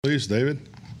Please, David.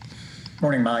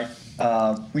 Morning, Mike.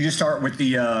 We just start with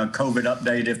the COVID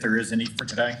update, if there is any, for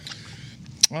today.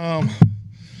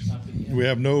 We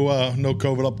have no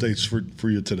COVID updates for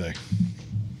you today.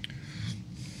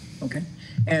 Okay.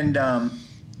 And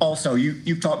also,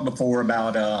 you've talked before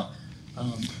about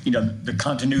the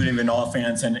continuity of an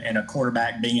offense and a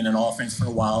quarterback being in an offense for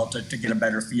a while to get a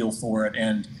better feel for it.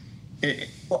 And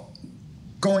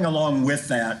going along with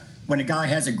that, when a guy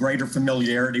has a greater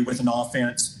familiarity with an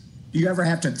offense, do you ever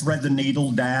have to thread the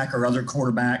needle, Dak or other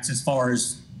quarterbacks, as far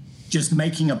as just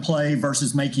making a play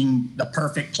versus making the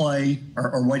perfect play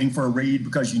or waiting for a read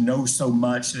because you know so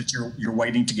much that you're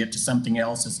waiting to get to something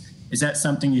else? Is that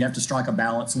something you have to strike a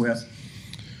balance with?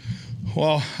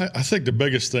 Well, I think the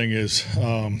biggest thing is,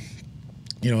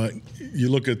 you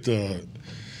look at the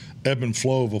ebb and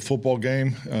flow of a football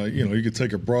game. You could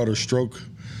take a broader stroke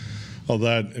of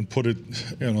that and put it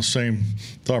in the same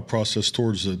thought process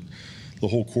towards the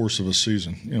whole course of a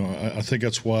season. I think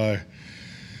that's why,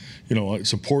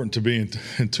 it's important to be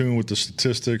in tune with the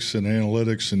statistics and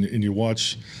analytics and you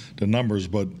watch the numbers.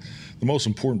 But the most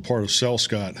important part of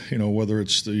CellScout, whether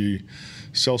it's the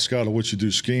CellScout of what you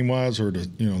do scheme-wise or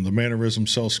the mannerism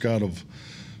CellScout of,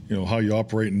 how you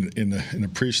operate in the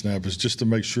pre-snap, is just to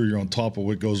make sure you're on top of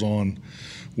what goes on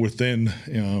within,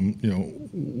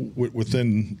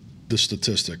 within the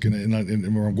statistic.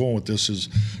 And where I'm going with this is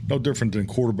no different than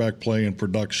quarterback play and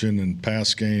production and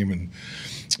pass game and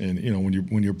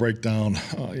when you break down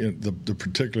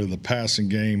particularly the passing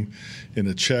game and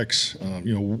the checks,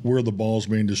 where the ball's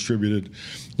being distributed,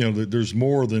 there's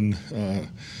more than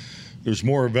there's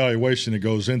more evaluation that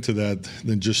goes into that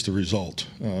than just the result.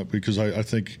 Because I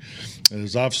think,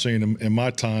 as I've seen in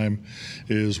my time,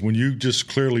 is when you just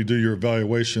clearly do your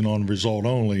evaluation on result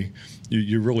only,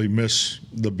 you really miss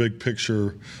the big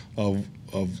picture of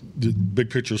the big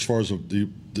picture as far as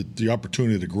the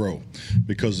opportunity to grow.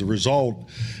 Because the result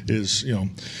is,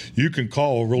 you can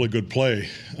call a really good play,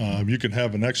 you can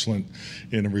have an excellent,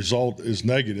 and the result is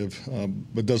negative,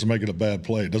 but doesn't make it a bad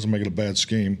play. It doesn't make it a bad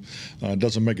scheme. It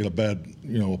doesn't make it a bad,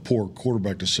 a poor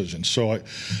quarterback decision. So I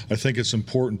think it's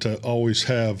important to always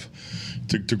have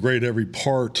to grade every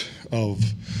part of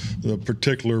the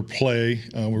particular play.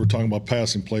 We were talking about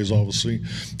passing plays, obviously,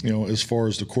 as far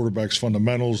as the quarterback's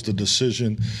fundamentals, the decision,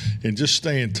 and just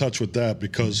stay in touch with that,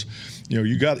 because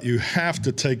you have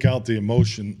to take out the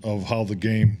emotion of how the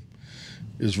game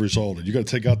is resulted. You got to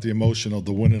take out the emotion of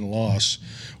the win and loss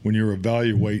when you're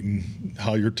evaluating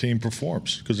how your team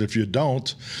performs, because if you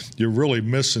don't, you're really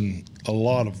missing a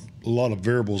lot of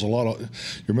variables.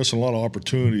 You're missing a lot of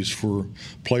opportunities for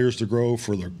players to grow,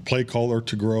 for the play caller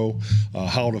to grow,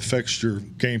 how it affects your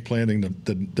game planning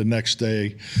the next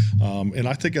day, and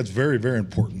I think that's very, very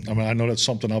important. I mean, I know that's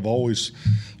something I've always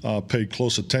paid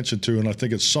close attention to, and I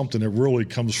think it's something that really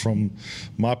comes from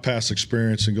my past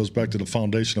experience and goes back to the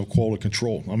foundation of quality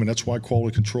control. I mean, that's why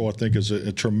quality control, I think, is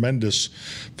a tremendous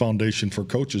foundation for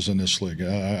coaches in this league.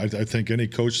 I think any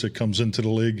coach that comes into the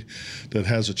league that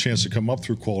has a chance to come up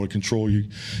through quality control,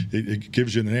 it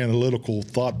gives you an analytical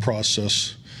thought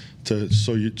process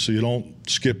so you don't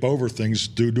skip over things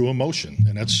due to emotion,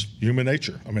 and that's human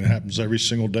nature. I mean, it happens every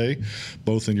single day,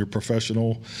 both in your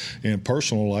professional and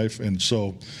personal life, and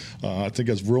so I think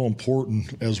that's real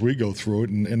important as we go through it,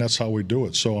 and that's how we do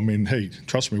it. So, I mean, hey,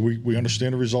 trust me, we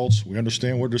understand the results, we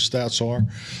understand where the stats are,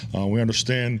 we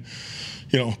understand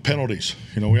penalties.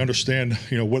 We understand,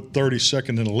 what 32nd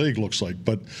in the league looks like,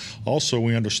 but also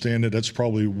we understand that that's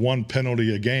probably one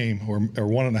penalty a game or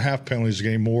 1.5 penalties a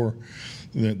game more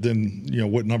than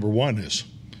what number one is.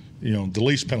 The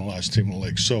least penalized team in the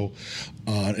league. So,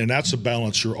 and that's a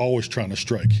balance you're always trying to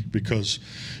strike, because,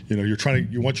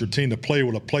 you want your team to play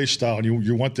with a play style, and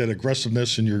you want that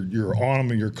aggressiveness, and you're on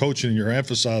them, and you're coaching, and you're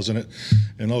emphasizing it,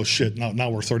 and oh shit, now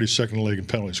we're 32nd in the league in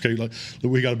penalties. Okay,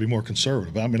 we got to be more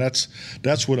conservative. I mean,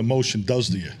 that's what emotion does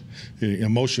to you.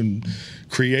 Emotion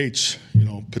creates,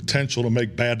 potential to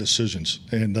make bad decisions,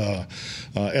 and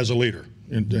as a leader,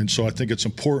 and so I think it's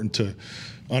important to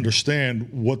understand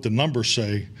what the numbers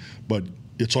say, but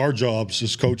it's our jobs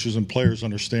as coaches and players to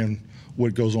understand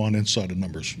what goes on inside the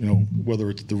numbers. Whether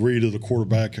it's the read of the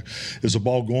quarterback, is the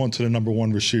ball going to the number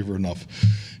one receiver enough?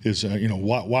 Is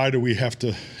why do we have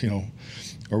to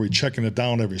are we checking it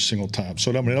down every single time?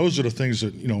 So I mean, those are the things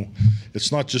that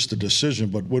it's not just the decision,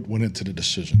 but what went into the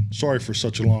decision. Sorry for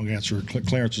such a long answer.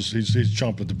 Clarence he's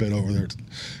chomping at the bit over there.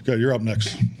 Okay, you're up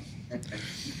next.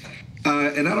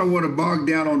 And I don't want to bog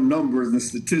down on numbers and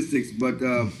statistics, but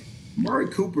Amari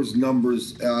Cooper's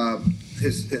numbers,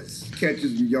 his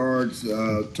catches and yards,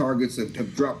 targets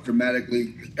have dropped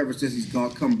dramatically ever since he's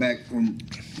come back from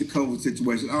the COVID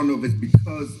situation. I don't know if it's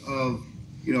because of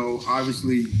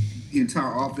Obviously the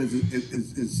entire offense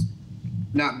is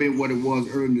not been what it was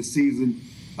early in the season.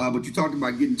 But you talked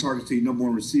about getting targets to your number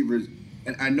one receivers.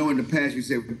 And I know in the past you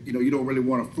said, you don't really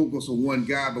want to focus on one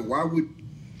guy, but why would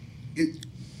it,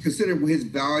 considering his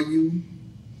value,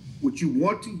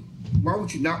 why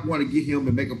would you not want to get him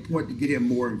and make a point to get him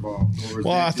more involved?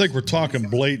 Well, I think we're talking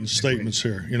blatant statements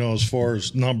here, as far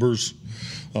as numbers.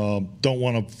 Don't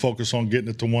want to focus on getting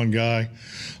it to one guy,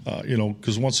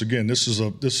 because once again, this is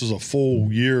a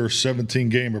full year,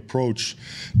 17-game approach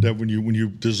that when you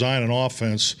design an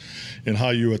offense and how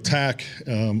you attack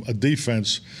a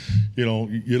defense, you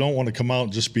don't want to come out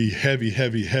and just be heavy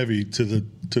to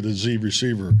the Z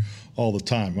receiver all the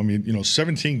time. I mean,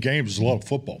 17 games is a lot of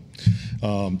football.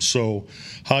 So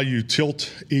how you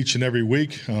tilt each and every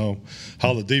week,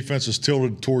 how the defense is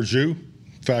tilted towards you,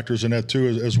 factors in that too,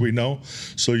 as we know.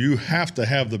 So you have to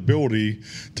have the ability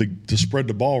to spread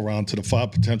the ball around to the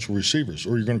 5 potential receivers,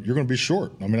 or you're going to be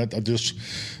short. I mean,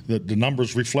 the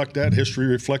numbers reflect that, history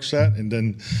reflects that,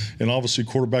 and obviously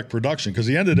quarterback production. Because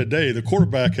at the end of the day, the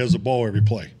quarterback has the ball every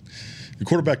play. The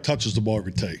quarterback touches the ball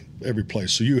every play.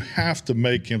 So you have to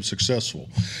make him successful.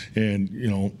 And,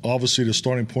 obviously the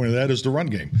starting point of that is the run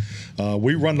game.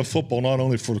 We run the football not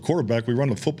only for the quarterback, we run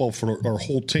the football for our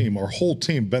whole team. Our whole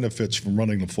team benefits from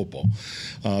running the football.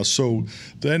 So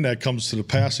then that comes to the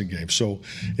passing game. So,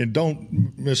 and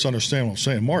don't misunderstand what I'm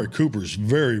saying. Amari Cooper is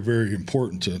very, very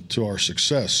important to our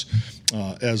success.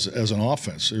 As an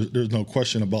offense, there's no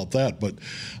question about that. But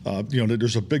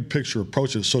there's a big picture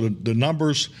approach. So the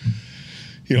numbers,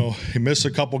 he missed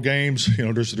a couple games.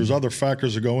 There's other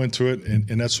factors that go into it,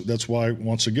 and that's why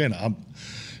once again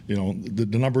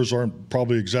the numbers aren't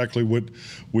probably exactly what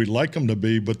we'd like them to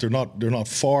be, but they're not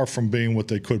far from being what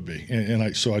they could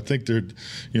be. So I think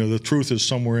the truth is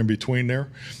somewhere in between there.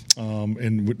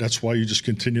 And that's why you just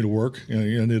continue to work. At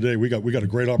the end of the day, we got a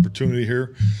great opportunity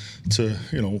here to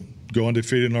go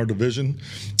undefeated in our division,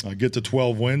 get to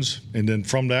 12 wins, and then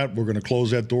from that we're going to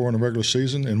close that door in the regular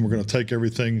season, and we're going to take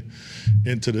everything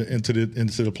into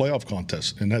the playoff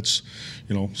contest. And that's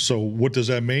so what does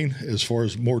that mean as far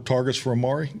as more targets for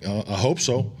Amari? I hope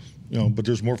so. But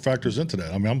there's more factors into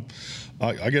that. I mean,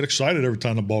 I get excited every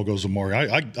time the ball goes to Amari.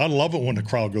 I love it when the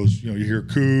crowd goes. You hear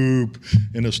Coop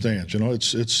in the stands.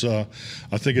 It's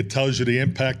I think it tells you the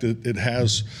impact it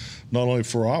has, not only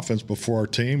for our offense but for our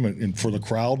team and for the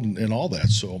crowd and all that.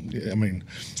 So I mean,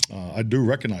 I do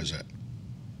recognize that.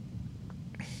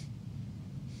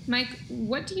 Mike,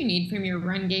 what do you need from your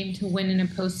run game to win in a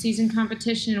postseason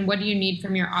competition, and what do you need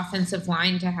from your offensive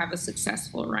line to have a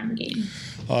successful run game?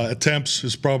 Attempts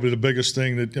is probably the biggest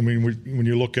thing. When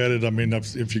you look at it, I mean,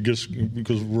 if you just,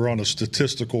 because we're on a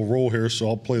statistical roll here, so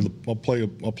I'll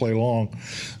play along.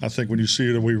 I think when you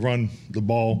see that we run the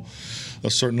ball a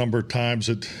certain number of times,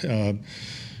 it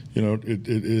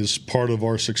is part of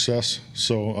our success.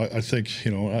 So I think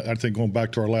going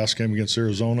back to our last game against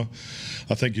Arizona,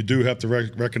 I think you do have to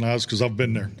recognize, because I've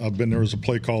been there. I've been there as a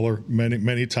play caller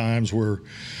many times where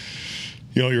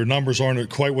your numbers aren't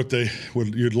quite what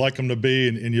you'd like them to be,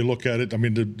 and you look at it. I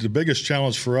mean, the biggest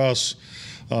challenge for us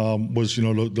was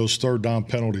those third down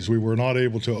penalties. We were not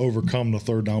able to overcome the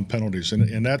third down penalties,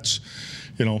 and that's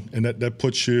and that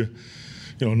puts you.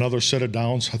 Another set of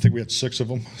downs. I think we had 6 of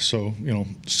them. So,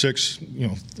 6,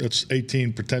 that's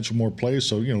 18 potential more plays.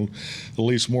 So, at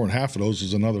least more than half of those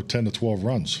is another 10 to 12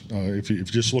 runs. If you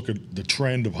just look at the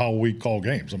trend of how we call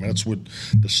games, I mean, that's what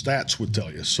the stats would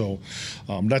tell you. So,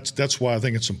 that's why I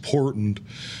think it's important.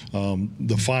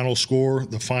 The final score,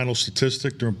 the final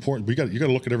statistic, they're important. You got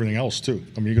to look at everything else too.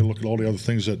 I mean, you got to look at all the other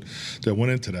things that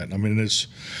went into that. I mean, it's,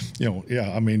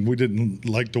 I mean, we didn't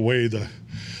like the way the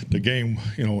game,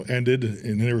 ended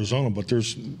in Arizona, but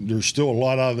there's still a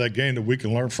lot out of that game that we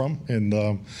can learn from,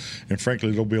 and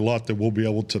frankly, there'll be a lot that we'll be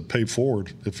able to pay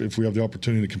forward if we have the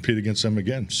opportunity to compete against them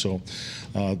again. So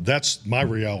that's my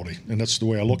reality, and that's the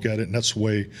way I look at it, and that's the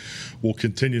way we'll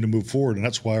continue to move forward, and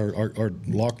that's why our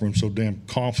locker room's so damn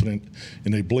confident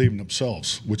and they believe in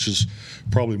themselves, which is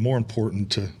probably more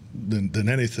important than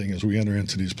anything as we enter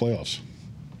into these playoffs.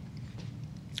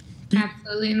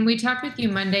 Absolutely. And we talked with you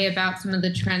Monday about some of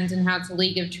the trends and how it's a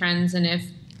league of trends. And if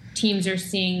teams are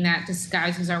seeing that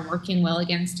disguises are working well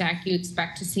against Dak, you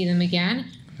expect to see them again.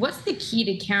 What's the key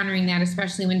to countering that,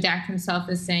 especially when Dak himself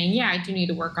is saying, I do need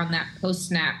to work on that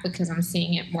post-snap because I'm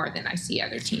seeing it more than I see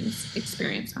other teams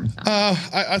experience on film?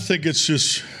 I think it's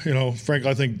just, frankly,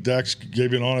 I think Dak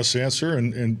gave you an honest answer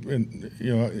and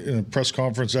in a press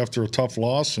conference after a tough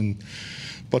loss.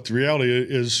 But the reality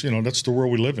is, that's the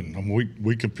world we live in. I mean,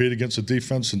 we compete against a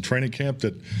defense in training camp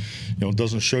that,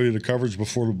 doesn't show you the coverage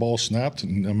before the ball snapped.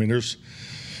 And I mean, there's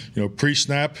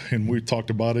pre-snap, and we talked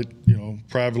about it,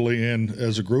 privately and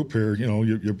as a group here.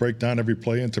 You break down every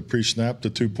play into pre-snap, the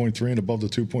 2.3 and above the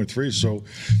 2.3. So,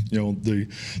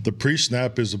 the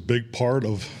pre-snap is a big part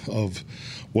of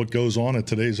what goes on in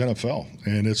today's NFL,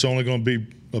 and it's only going to be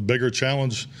a bigger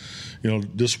challenge.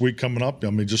 This week coming up. I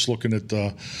mean, just looking at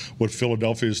what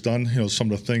Philadelphia has done.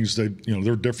 Some of the things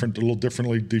they're different, a little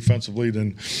differently defensively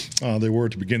than they were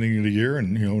at the beginning of the year,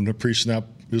 and the pre-snap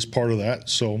is part of that.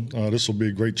 So this will be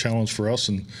a great challenge for us,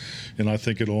 and I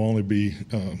think it'll only be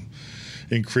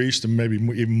increased and maybe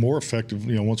even more effective,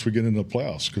 once we get into the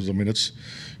playoffs. Because I mean, it's,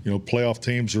 playoff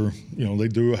teams are, they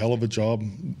do a hell of a job,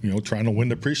 trying to win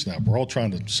the pre-snap. We're all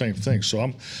trying the same thing.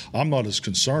 So I'm not as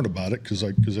concerned about it because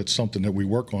it's something that we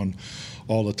work on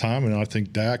all the time. And I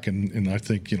think Dak and I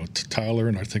think Tyler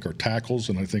and I think our tackles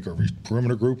and I think our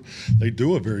perimeter group, they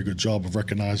do a very good job of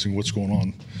recognizing what's going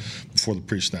on before the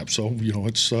pre-snap. So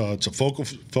it's a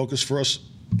focus for us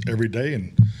every day,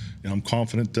 and I'm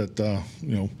confident that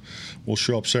we'll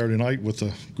show up Saturday night with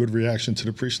a good reaction to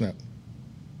the pre-snap.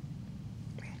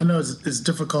 I know it's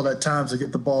difficult at times to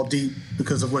get the ball deep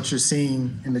because of what you're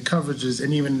seeing in the coverages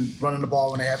and even running the ball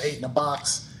when they have 8 in the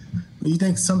box. Do you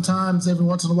think sometimes, every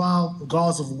once in a while,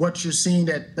 regardless of what you're seeing,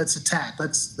 let's attack,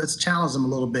 let's challenge them a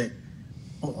little bit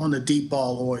on the deep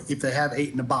ball, or if they have 8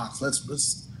 in the box,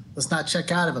 let's not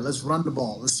check out of it. Let's run the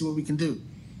ball. Let's see what we can do.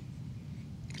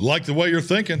 Like the way you're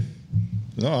thinking.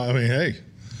 No, I mean, hey,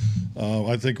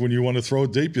 I think when you want to throw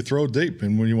deep, you throw deep,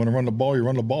 and when you want to run the ball, you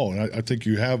run the ball. And I think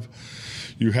you have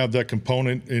that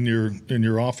component in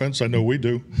your offense. I know we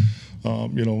do.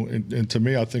 And to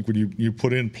me, I think when you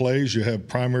put in plays, you have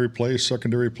primary plays,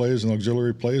 secondary plays, and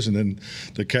auxiliary plays, and then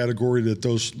the category that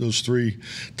those 3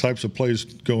 types of plays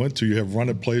go into, you have run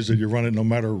it plays that you run it no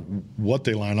matter what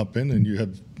they line up in, and you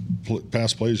have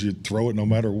pass plays you throw it no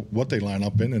matter what they line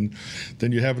up in, and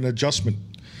then you have an adjustment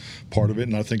part of it,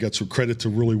 and I think that's a credit to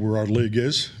really where our league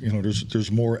is. There's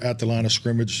more at the line of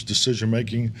scrimmage decision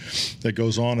making that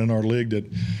goes on in our league that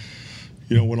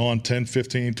went on 10,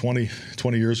 15, 20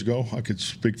 years ago. I could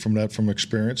speak from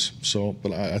experience. So,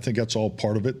 but I think that's all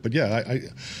part of it. But yeah,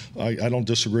 I don't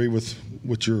disagree with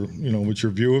your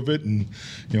view of it, and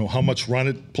how much run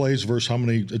it plays versus how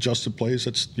many adjusted plays.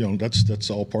 That's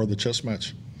all part of the chess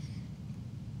match.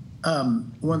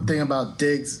 One thing about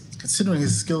Diggs, considering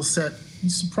his skill set, you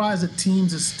surprised that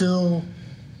teams are still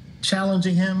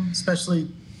challenging him,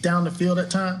 especially down the field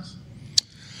at times?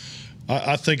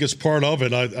 I think it's part of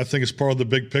it. I think it's part of the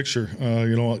big picture,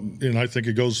 and I think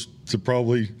it goes to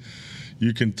probably,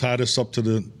 you can tie this up to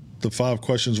the 5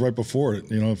 questions right before it.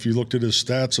 If you looked at his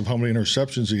stats of how many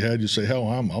interceptions he had, you say, hell,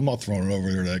 I'm not throwing it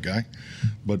over there to that guy.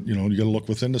 But, you got to look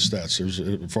within the stats.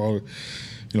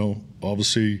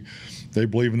 Obviously they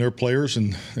believe in their players,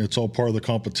 and it's all part of the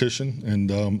competition.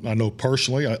 And I know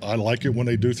personally I like it when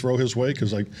they do throw his way,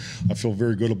 because I feel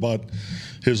very good about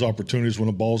his opportunities when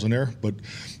the ball's in there. But,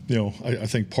 I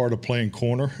think part of playing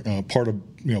corner, part of,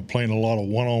 playing a lot of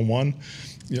one-on-one,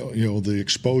 the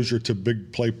exposure to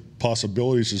big play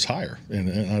possibilities is higher.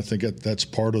 And I think that's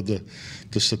part of the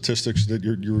statistics that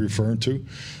you're referring to.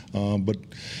 But,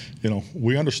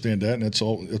 we understand that, and it's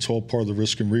all part of the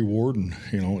risk and reward. And,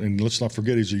 and let's not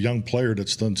forget, he's a young player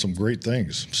that's done some great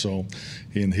things. So,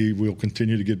 and he will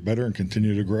continue to get better and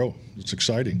continue to grow. It's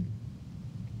exciting.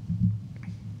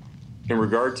 In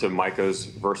regard to Micah's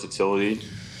versatility,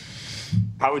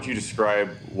 how would you describe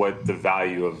what the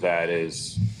value of that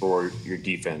is for your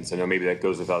defense? I know maybe that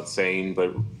goes without saying,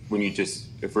 but when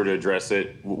if we're to address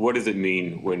it, what does it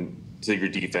mean to your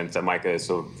defense that Micah is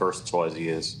so versatile as he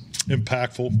is?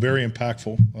 Impactful, very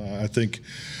impactful. I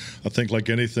think like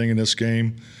anything in this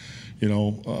game,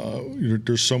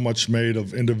 there's so much made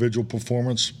of individual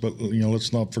performance, but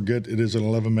let's not forget it is an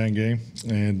 11-man game,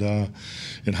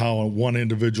 and how one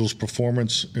individual's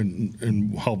performance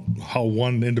and how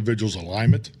one individual's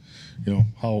alignment,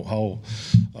 how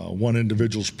one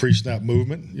individual's pre-snap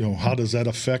movement, how does that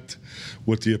affect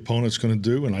what the opponent's going to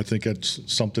do? And I think that's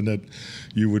something that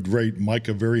you would rate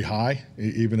Micah very high,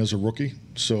 even as a rookie.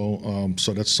 So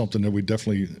that's something that we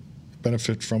definitely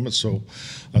benefit from it. So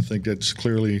I think that's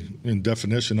clearly in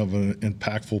definition of an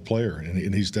impactful player,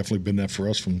 and he's definitely been that for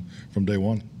us from day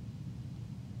one.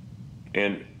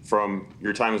 And from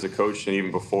your time as a coach and even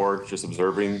before, just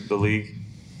observing the league,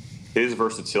 his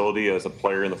versatility as a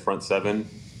player in the front 7,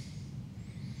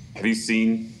 is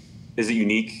it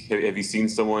unique? Have you seen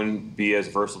someone be as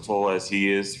versatile as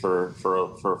he is for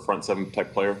a front 7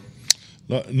 type player?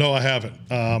 No, I haven't.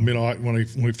 When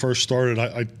we first started,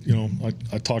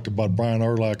 I talked about Brian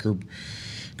Urlacher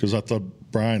because I thought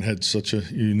Brian had such a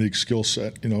unique skill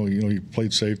set. He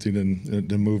played safety,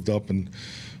 then moved up and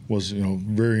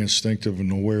very instinctive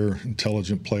and aware,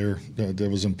 intelligent player that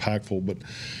was impactful. But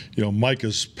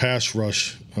Micah's pass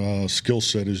rush skill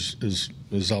set is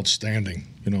outstanding.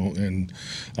 And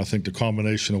I think the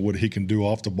combination of what he can do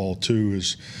off the ball too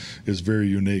is very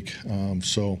unique.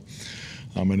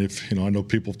 I know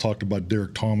people have talked about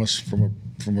Derek Thomas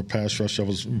from a pass rush. I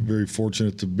was very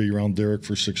fortunate to be around Derek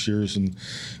for 6 years and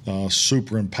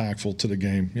super impactful to the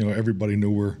game. Everybody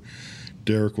knew where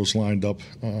Derek was lined up,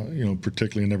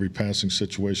 particularly in every passing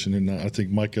situation. And I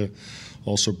think Micah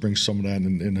also brings some of that,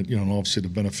 and obviously the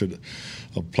benefit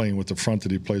of playing with the front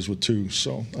that he plays with too.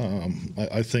 So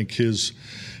I think his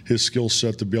skill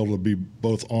set to be able to be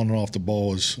both on and off the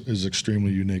ball is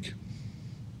extremely unique.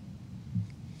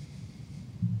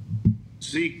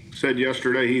 Zeke said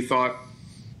yesterday he thought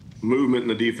movement in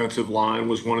the defensive line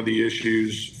was one of the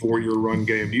issues for your run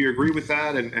game. Do you agree with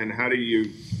that? And how do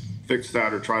you fix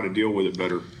that or try to deal with it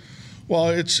better? Well,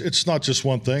 it's not just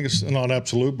one thing. It's not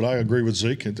absolute, but I agree with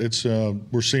Zeke.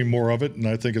 We're seeing more of it, and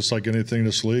I think it's like anything in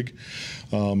this league.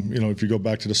 If you go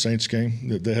back to the Saints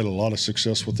game, they had a lot of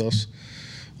success with us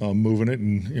moving it,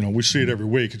 and we see it every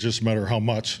week. It's just a matter of how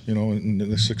much, and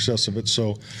the success of it.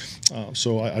 So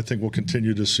I think we'll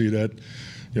continue to see that,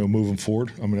 moving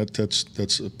forward. I mean,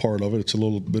 that's a part of it. It's a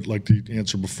little bit like the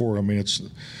answer before. I mean,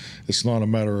 it's not a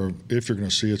matter of if you're going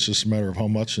to see it. It's just a matter of how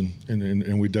much,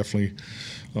 and we definitely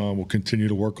will continue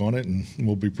to work on it, and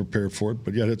we'll be prepared for it.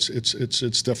 But yeah,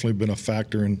 it's definitely been a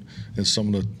factor in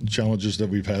some of the challenges that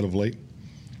we've had of late.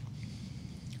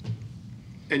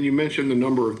 And you mentioned the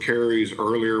number of carries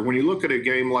earlier. When you look at a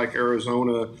game like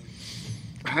Arizona,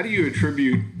 how do you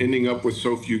attribute ending up with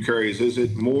so few carries? Is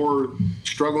it more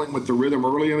struggling with the rhythm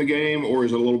early in the game, or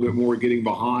is it a little bit more getting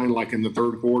behind, like in the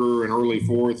third quarter and early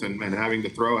fourth, and having to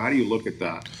throw? How do you look at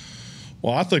that?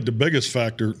 Well, I think the biggest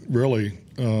factor, really,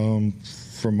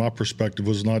 from my perspective,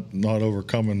 was not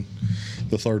overcoming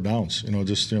the third downs.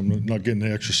 Just not getting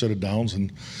the extra set of downs,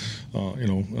 and and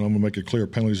I'm going to make it clear: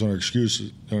 penalties aren't an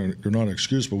excuse. They're not an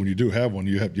excuse, but when you do have one,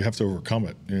 you have to overcome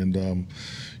it. And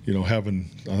having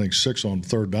I think 6 on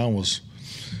third down was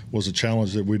a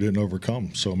challenge that we didn't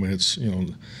overcome. So I mean, it's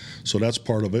so that's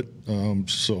part of it.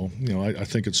 I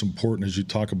think it's important as you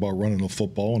talk about running the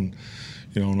football, and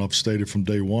and I've stated from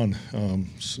day one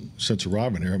since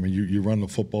arriving here. I mean, you run the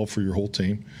football for your whole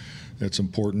team. It's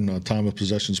important. Time of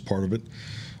possession is part of it.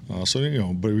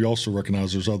 But we also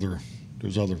recognize there's other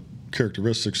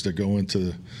characteristics that go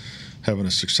into having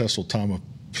a successful time of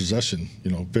possession,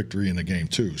 victory in the game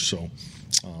too. So,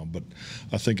 but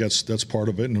I think that's part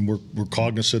of it, and we're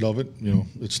cognizant of it.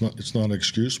 It's not an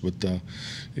excuse, but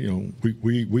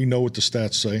we know what the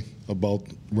stats say about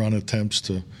run attempts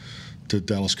to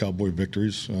Dallas Cowboy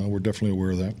victories. We're definitely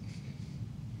aware of that.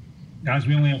 Guys,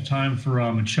 we only have time for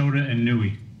Machota and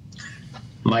Nui.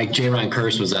 Mike, Jayron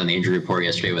Kearse was on the injury report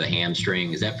yesterday with a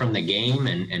hamstring. Is that from the game,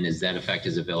 and does that affect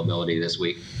his availability this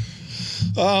week?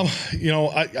 I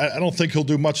don't think he'll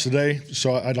do much today,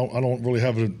 so I don't really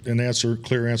have a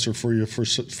clear answer for you for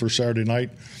Saturday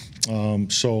night.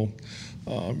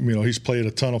 He's played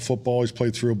a ton of football. He's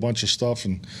played through a bunch of stuff,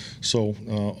 and so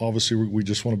obviously we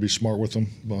just want to be smart with him.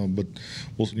 But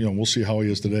we'll see how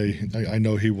he is today. I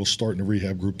know he will start in the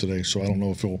rehab group today, so I don't know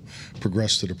if he'll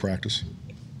progress to the practice.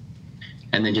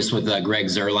 And then just with Greg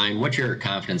Zuerlein, what's your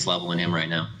confidence level in him right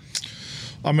now?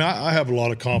 I mean, I have a lot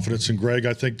of confidence in Greg.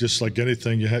 I think just like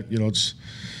anything, I'm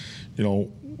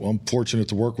fortunate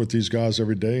to work with these guys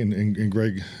every day, and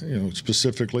Greg,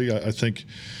 specifically, I think.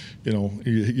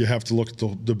 You have to look at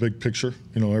the big picture,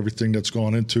 everything that's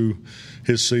gone into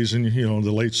his season,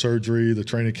 the late surgery, the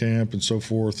training camp, and so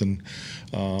forth. And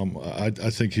I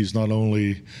think he's not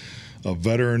only a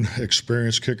veteran,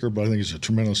 experienced kicker, but I think he's a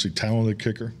tremendously talented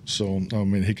kicker. So, I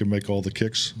mean, he can make all the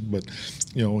kicks. But,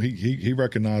 he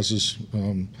recognizes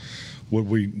what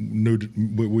we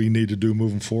need to do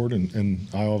moving forward, and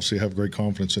I obviously have great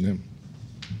confidence in him.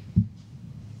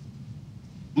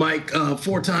 Mike,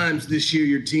 4 times this year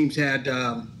your team's had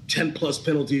 10-plus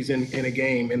penalties in a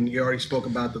game, and you already spoke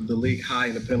about the league high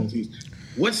in the penalties.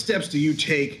 What steps do you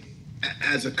take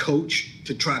as a coach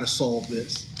to try to solve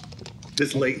this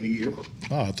late in the year?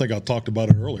 I think I talked about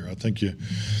it earlier. I think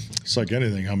it's like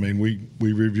anything. I mean,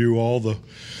 we review all the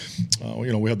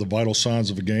we have the vital signs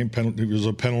of a game. There's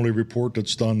a penalty report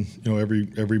that's done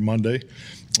every Monday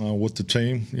with the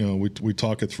team. We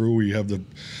talk it through. We have the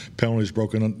penalties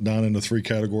broken down into 3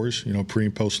 categories. Pre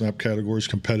and post snap categories,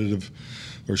 combative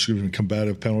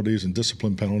penalties, and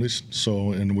discipline penalties.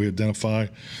 So, and we identify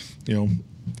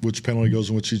which penalty goes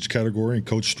in each category and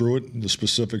coach through it, the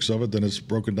specifics of it. Then it's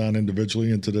broken down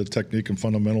individually into the technique and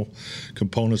fundamental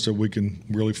components that we can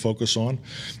really focus on.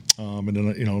 And then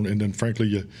and then frankly,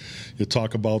 you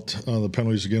talk about the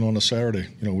penalties again on a Saturday.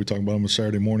 We talk about them a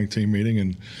Saturday morning team meeting,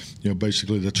 and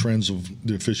basically the trends of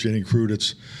the officiating crew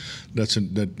that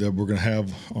we're going to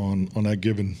have on that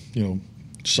given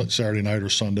Saturday night or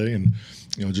Sunday, and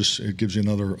just it gives you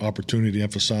another opportunity to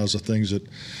emphasize the things that,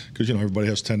 because everybody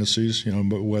has tendencies,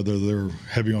 but whether they're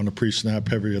heavy on the pre-snap,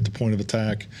 heavy at the point of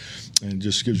attack, and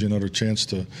just gives you another chance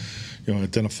to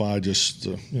identify just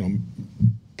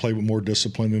play with more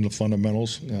discipline in the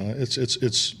fundamentals.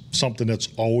 It's something that's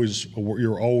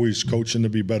you're always coaching to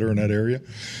be better in that area.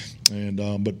 And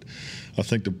but I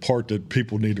think the part that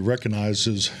people need to recognize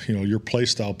is your play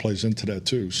style plays into that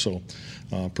too. So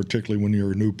particularly when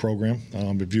you're a new program,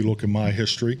 if you look at my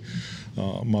history,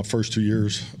 my first 2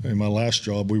 years in my last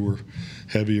job, we were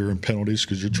heavier in penalties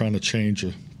because you're trying to change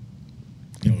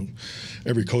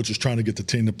every coach is trying to get the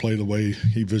team to play the way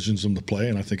he visions them to play,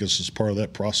 and I think this is part of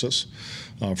that process.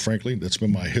 Frankly, that's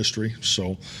been my history.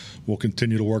 So we'll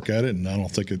continue to work at it, and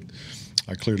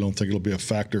I clearly don't think it'll be a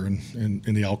factor in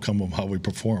the outcome of how we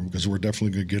perform, because we're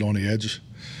definitely going to get on the edge.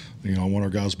 I want our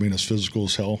guys being as physical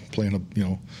as hell, playing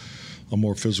a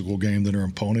more physical game than their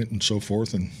opponent, and so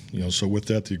forth. And so with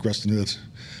that, the aggressiveness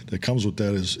that comes with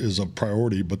that is a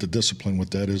priority, but the discipline with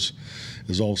that is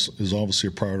obviously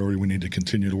a priority we need to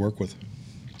continue to work with.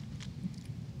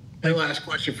 And last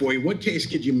question for you: what case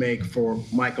could you make for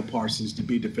Micah Parsons to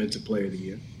be Defensive Player of the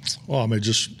Year? Well, I mean,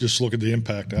 just look at the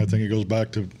impact. I think it goes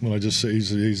back to when I just say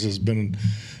he's been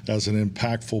as an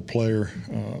impactful player.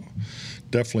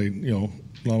 Definitely,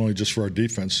 not only just for our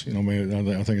defense. I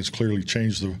think it's clearly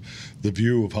changed the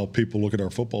view of how people look at our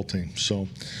football team. So,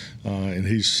 and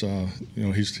he's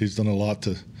done a lot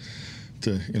to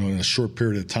in a short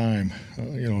period of time.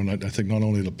 And I think not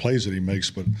only the plays that he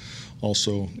makes, but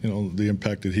also the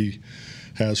impact that he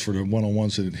has for the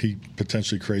one-on-ones that he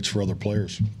potentially creates for other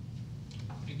players.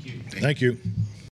 Thank you.